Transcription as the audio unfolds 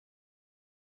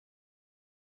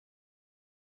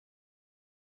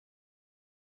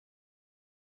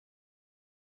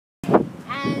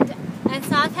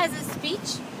Ensaf has a speech.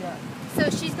 Yeah. So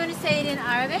she's going to say it in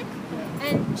Arabic. Yeah.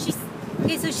 And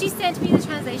so she sent me the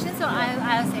translation, so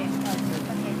I'll say it.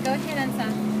 Okay, go ahead,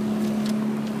 Ensaf.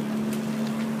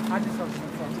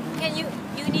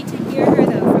 You need to hear her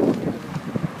though.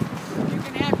 You're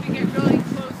going to have to get really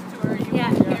close to her. You Yeah.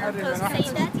 won't hear her.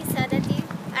 سيداتي سادتي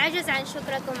أعجز عن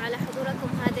شكركم على حضوركم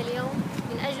هذا اليوم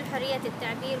من أجل حرية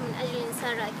التعبير من أجل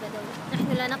الإنسان رائف بدوي. نحن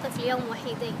لا نقف اليوم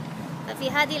وحيدين،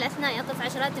 ففي هذه الأثناء يقف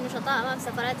عشرات النشطاء أمام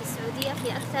سفارات السعودية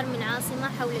في أكثر من عاصمة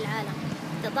حول العالم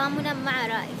تضامنا مع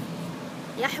رائف.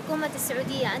 يا حكومة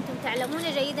السعودية، أنتم تعلمون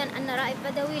جيدا أن رائف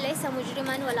بدوي ليس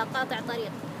مجرما ولا قاطع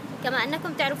طريق، كما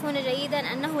أنكم تعرفون جيدا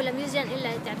أنه لم يسجن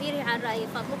إلا للتعبير عن رأيه،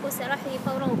 فاطلقوا سراحه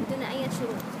فورا وبدون أي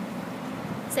شروط.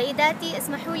 سيداتي،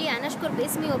 اسمحوا لي أن أشكر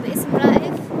باسمي وباسم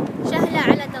رائف شهلة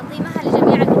على تنظيمها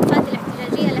لجميع الوقفات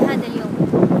الاحتجاجية لهذا اليوم،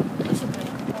 وشكرا.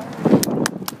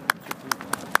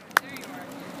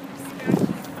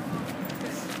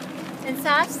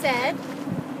 Ensaf said,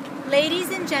 "Ladies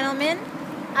and gentlemen,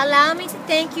 allow me to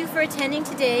thank you for attending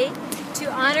today to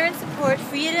honor and support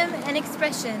freedom and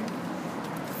expression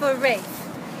for Raif.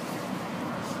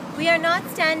 We are not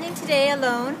standing today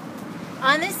alone.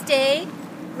 On this day,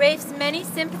 Raif's many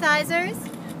sympathizers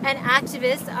and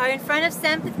activists are in front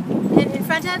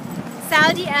of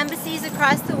Saudi embassies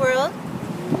across the world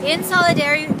in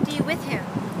solidarity with him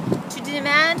to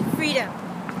demand freedom.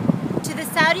 To the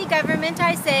Saudi government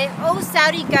I say, oh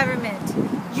Saudi government,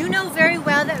 you know very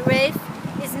well that Raif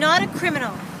is not a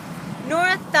criminal, nor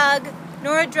a thug,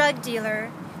 nor a drug dealer.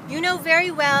 You know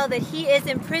very well that he is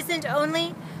imprisoned only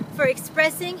for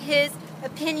expressing his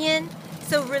opinion,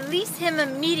 so release him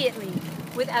immediately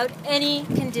without any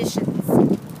conditions.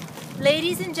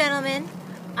 Ladies and gentlemen,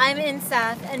 I'm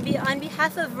Ensaf, and on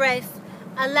behalf of Raif,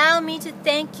 allow me to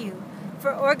thank you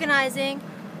for organizing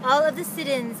all of the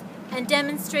sit-ins and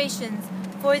demonstrations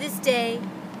for this day.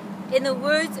 In the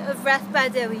words of Raif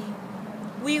Badawi,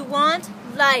 we want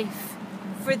life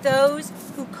for those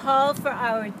who call for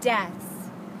our deaths,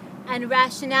 and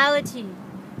rationality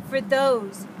for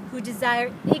those who desire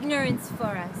ignorance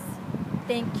for us.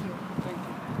 Thank you."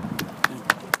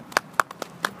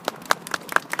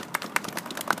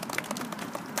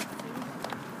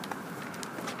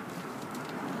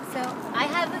 So I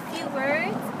have a few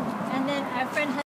words, and then our friend